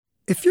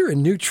If you're a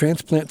new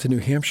transplant to New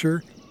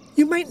Hampshire,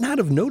 you might not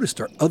have noticed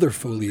our other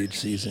foliage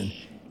season.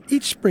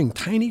 Each spring,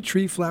 tiny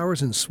tree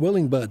flowers and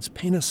swelling buds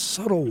paint a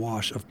subtle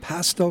wash of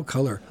pastel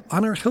color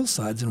on our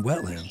hillsides and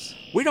wetlands.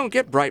 We don't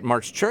get bright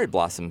March cherry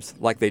blossoms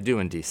like they do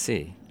in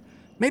D.C.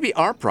 Maybe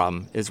our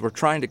problem is we're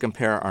trying to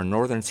compare our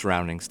northern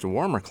surroundings to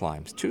warmer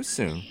climes too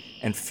soon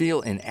and feel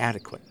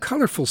inadequate.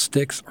 Colorful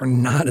sticks are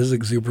not as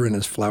exuberant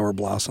as flower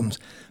blossoms,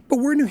 but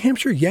we're New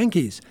Hampshire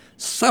Yankees.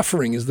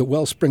 Suffering is the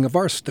wellspring of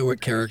our stoic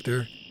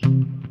character.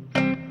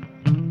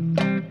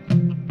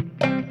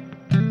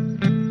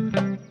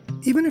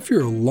 Even if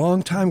you're a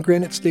long-time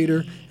granite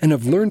stater and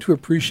have learned to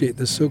appreciate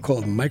the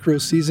so-called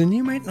micro-season,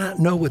 you might not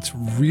know what's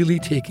really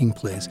taking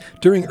place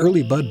during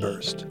early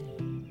budburst.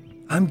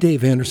 I'm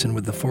Dave Anderson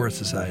with the Forest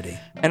Society.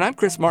 And I'm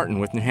Chris Martin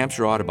with New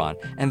Hampshire Audubon,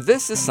 and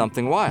this is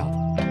Something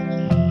Wild.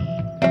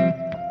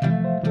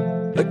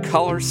 The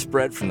colors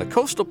spread from the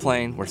coastal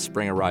plain, where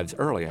spring arrives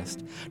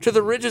earliest, to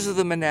the ridges of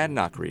the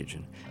Monadnock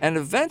region, and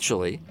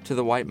eventually to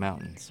the White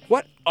Mountains.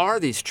 What are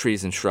these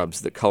trees and shrubs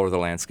that color the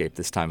landscape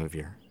this time of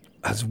year?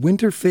 As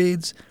winter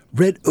fades,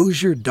 red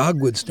osier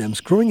dogwood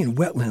stems growing in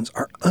wetlands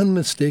are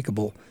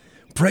unmistakable.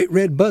 Bright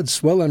red buds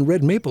swell on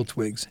red maple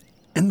twigs,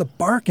 and the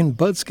bark and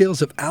bud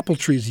scales of apple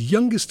trees'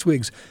 youngest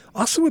twigs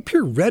also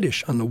appear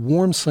reddish on the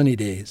warm, sunny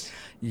days.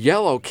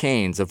 Yellow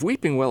canes of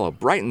weeping willow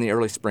brighten the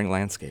early spring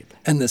landscape.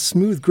 And the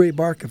smooth gray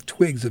bark of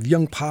twigs of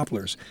young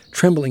poplars,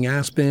 trembling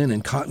aspen,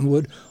 and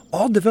cottonwood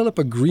all develop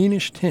a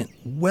greenish tint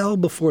well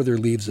before their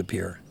leaves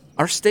appear.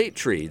 Our state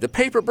tree, the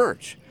paper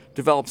birch,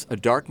 develops a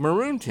dark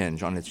maroon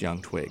tinge on its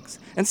young twigs,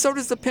 and so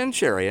does the pin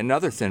cherry,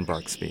 another thin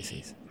bark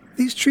species.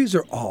 These trees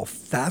are all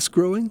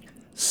fast-growing,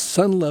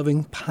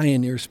 sun-loving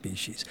pioneer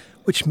species,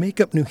 which make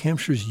up New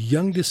Hampshire's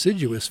young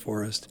deciduous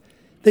forest.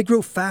 They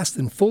grow fast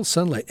in full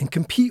sunlight and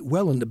compete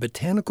well in the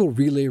botanical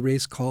relay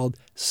race called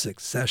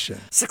succession.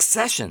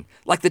 Succession,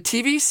 like the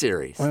TV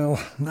series. Well,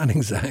 not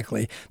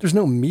exactly. There's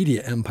no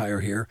media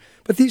empire here.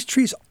 But these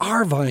trees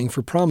are vying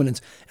for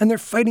prominence, and they're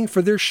fighting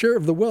for their share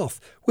of the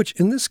wealth, which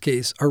in this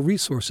case are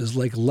resources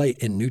like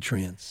light and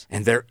nutrients.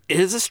 And there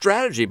is a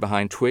strategy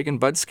behind twig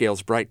and bud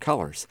scales' bright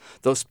colors.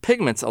 Those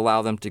pigments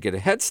allow them to get a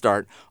head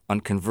start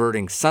on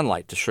converting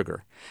sunlight to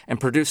sugar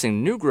and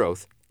producing new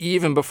growth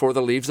even before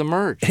the leaves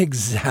emerge.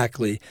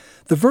 Exactly.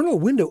 The vernal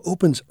window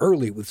opens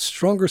early with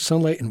stronger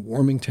sunlight and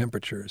warming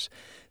temperatures.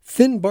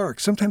 Thin bark,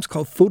 sometimes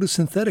called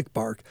photosynthetic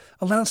bark,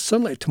 allows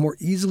sunlight to more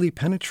easily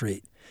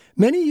penetrate.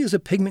 Many use a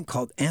pigment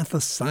called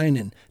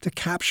anthocyanin to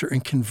capture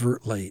and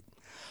convert light.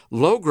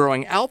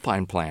 Low-growing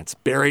alpine plants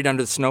buried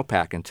under the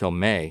snowpack until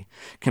May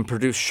can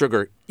produce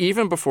sugar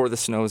even before the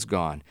snow is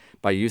gone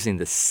by using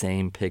the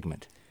same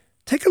pigment.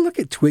 Take a look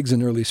at twigs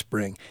in early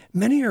spring.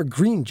 Many are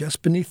green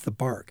just beneath the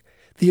bark.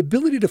 The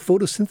ability to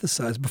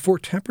photosynthesize before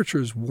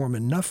temperatures warm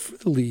enough for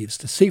the leaves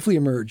to safely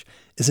emerge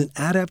is an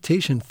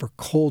adaptation for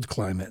cold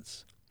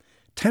climates.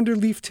 Tender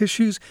leaf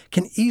tissues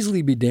can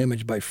easily be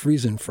damaged by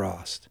freeze and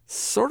frost.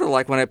 Sort of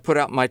like when I put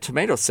out my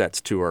tomato sets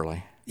too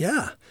early.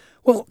 Yeah.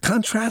 Well,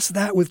 contrast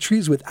that with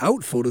trees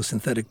without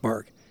photosynthetic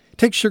bark.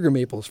 Take sugar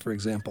maples, for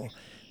example.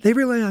 They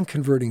rely on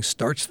converting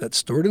starch that's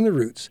stored in the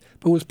roots,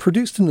 but was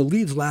produced in the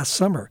leaves last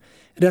summer.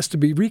 It has to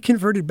be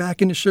reconverted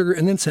back into sugar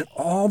and then sent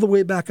all the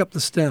way back up the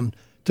stem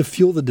to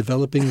fuel the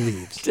developing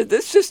leaves. Did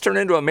this just turn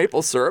into a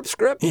maple syrup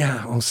script?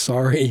 Yeah, oh,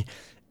 sorry.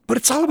 But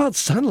it's all about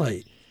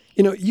sunlight.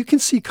 You know, you can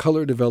see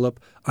color develop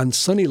on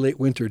sunny late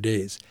winter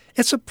days.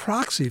 It's a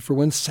proxy for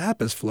when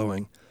sap is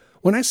flowing.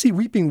 When I see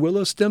weeping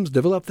willow stems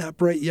develop that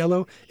bright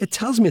yellow, it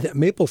tells me that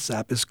maple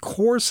sap is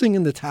coursing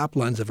in the tap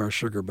lines of our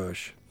sugar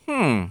bush.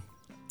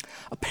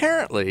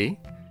 Apparently,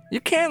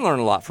 you can learn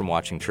a lot from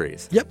watching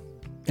trees. Yep,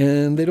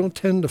 and they don't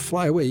tend to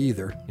fly away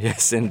either.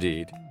 Yes,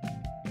 indeed.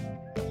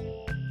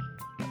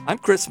 I'm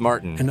Chris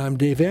Martin. And I'm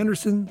Dave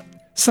Anderson.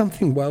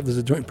 Something Wild is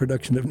a joint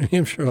production of New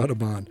Hampshire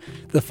Audubon,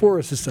 the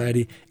Forest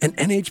Society, and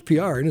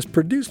NHPR, and is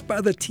produced by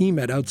the team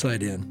at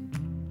Outside In.